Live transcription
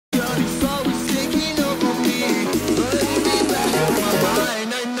It's always taking over me, but in the back of my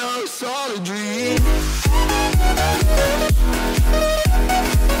mind I know it's all a dream.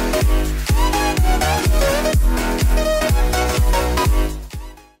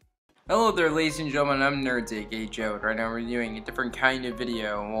 Hello there, ladies and gentlemen, I'm Nerds aka Joe, and right now we're doing a different kind of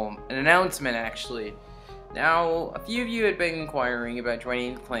video, well, an announcement actually. Now, a few of you had been inquiring about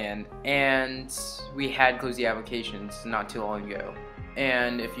joining the clan, and we had closed the applications not too long ago.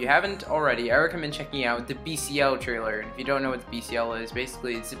 And if you haven't already, I recommend checking out the BCL trailer. And if you don't know what the BCL is,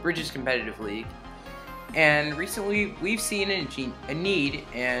 basically it's the Bridges Competitive League. And recently, we've seen a need,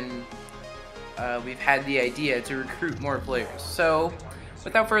 and we've had the idea to recruit more players. So,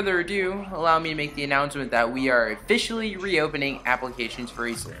 without further ado, allow me to make the announcement that we are officially reopening applications for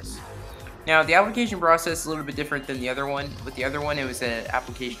Accelus. Now, the application process is a little bit different than the other one. With the other one, it was an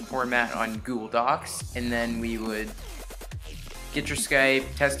application format on Google Docs, and then we would get your Skype,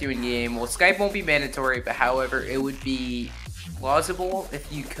 test you in game. Well, Skype won't be mandatory, but however, it would be plausible if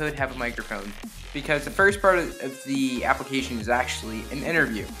you could have a microphone, because the first part of the application is actually an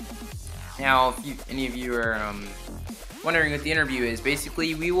interview. Now, if any of you are wondering what the interview is,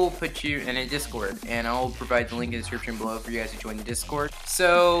 basically we will put you in a Discord, and I'll provide the link in the description below for you guys to join the Discord.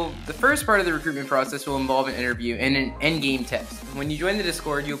 So the first part of the recruitment process will involve an interview and an end-game test. When you join the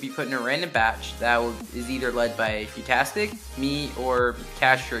Discord, you'll be put in a random batch that is either led by Futastic, me, or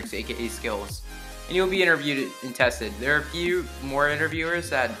Castrix, aka Skills, and you'll be interviewed and tested. There are a few more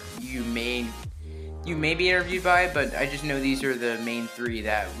interviewers that you may be interviewed by, but I just know these are the main three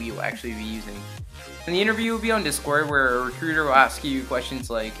that we will actually be using. And the interview will be on Discord, where a recruiter will ask you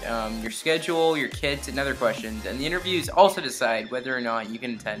questions like your schedule, your kits, and other questions. And the interviews also decide whether or not you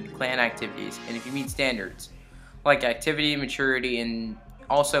can attend clan activities and if you meet standards like activity, maturity, and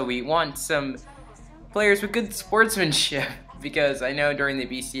also we want some players with good sportsmanship, because I know during the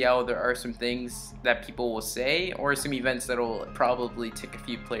BCL there are some things that people will say or some events that will probably tick a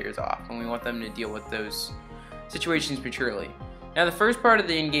few players off, and we want them to deal with those situations maturely. Now, the first part of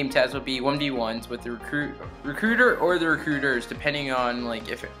the in-game test will be 1v1s with the recruiter or the recruiters, depending on like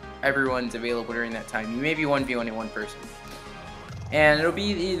if everyone's available during that time. You may be 1v1ing one person. And it'll be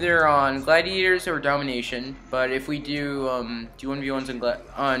either on gladiators or domination, but if we do 1v1s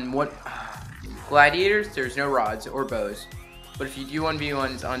on what gladiators, there's no rods or bows. But if you do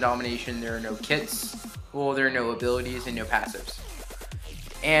 1v1s on domination, there are no kits, well, there are no abilities and no passives.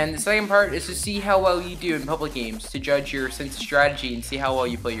 And the second part is to see how well you do in public games, to judge your sense of strategy and see how well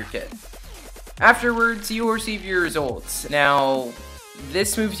you play your kit. Afterwards, you will receive your results. Now,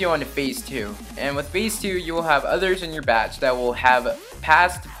 this moves you on to Phase 2. And with Phase 2, you will have others in your batch that will have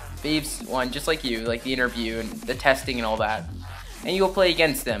passed Phase 1 just like you, like the interview and the testing and all that. And you will play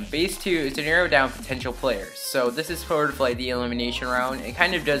against them. Phase 2 is to narrow down potential players. So this is sort of like the elimination round. It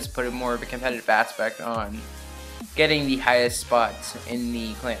kind of does put a more of a competitive aspect on getting the highest spots in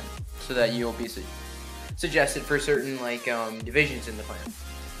the clan, so that you'll be suggested for certain like divisions in the clan.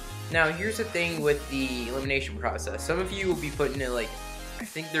 Now, here's the thing with the elimination process. Some of you will be put into like, I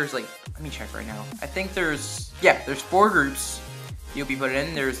think there's like, let me check right now. I think there's 4 groups you'll be put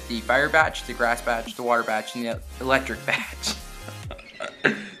in. There's the fire batch, the grass batch, the water batch, and the electric batch.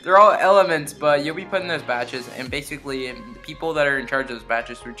 They're all elements, but you'll be put in those batches, and basically the people that are in charge of those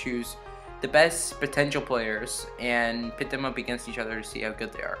batches will choose the best potential players and pit them up against each other to see how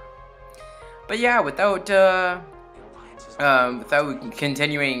good they are. But yeah, without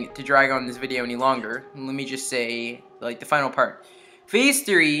continuing to drag on this video any longer, let me just say, like, the final part. Phase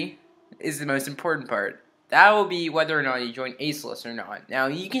 3 is the most important part. That will be whether or not you join Accelus or not. Now,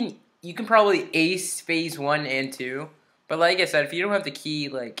 you can probably ace Phase 1 and 2, but like I said, if you don't have the key,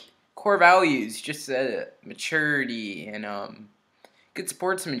 like, core values, just maturity and good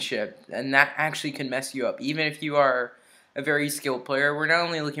sportsmanship, and that actually can mess you up. Even if you are a very skilled player, we're not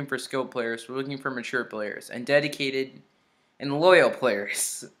only looking for skilled players, we're looking for mature players and dedicated and loyal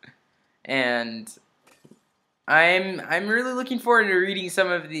players. And I'm really looking forward to reading some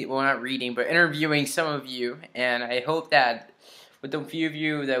of the, well, not reading, but interviewing some of you, and I hope that with the few of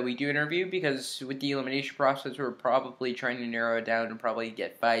you that we do interview, because with the elimination process we're probably trying to narrow it down and probably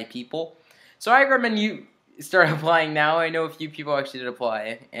get 5 people. So I recommend you start applying now. I know a few people actually did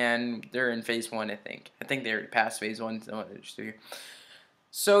apply, and they're in Phase 1, I think. I think they already passed Phase 1, so they're just here.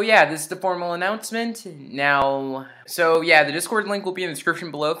 So yeah, this is the formal announcement. Now, so yeah, the Discord link will be in the description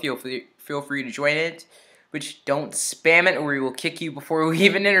below. Feel free to join it, which don't spam it or we will kick you before we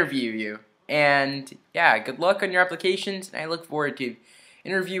even interview you. And yeah, good luck on your applications, and I look forward to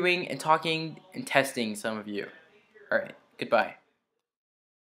interviewing and talking and testing some of you. Alright, goodbye.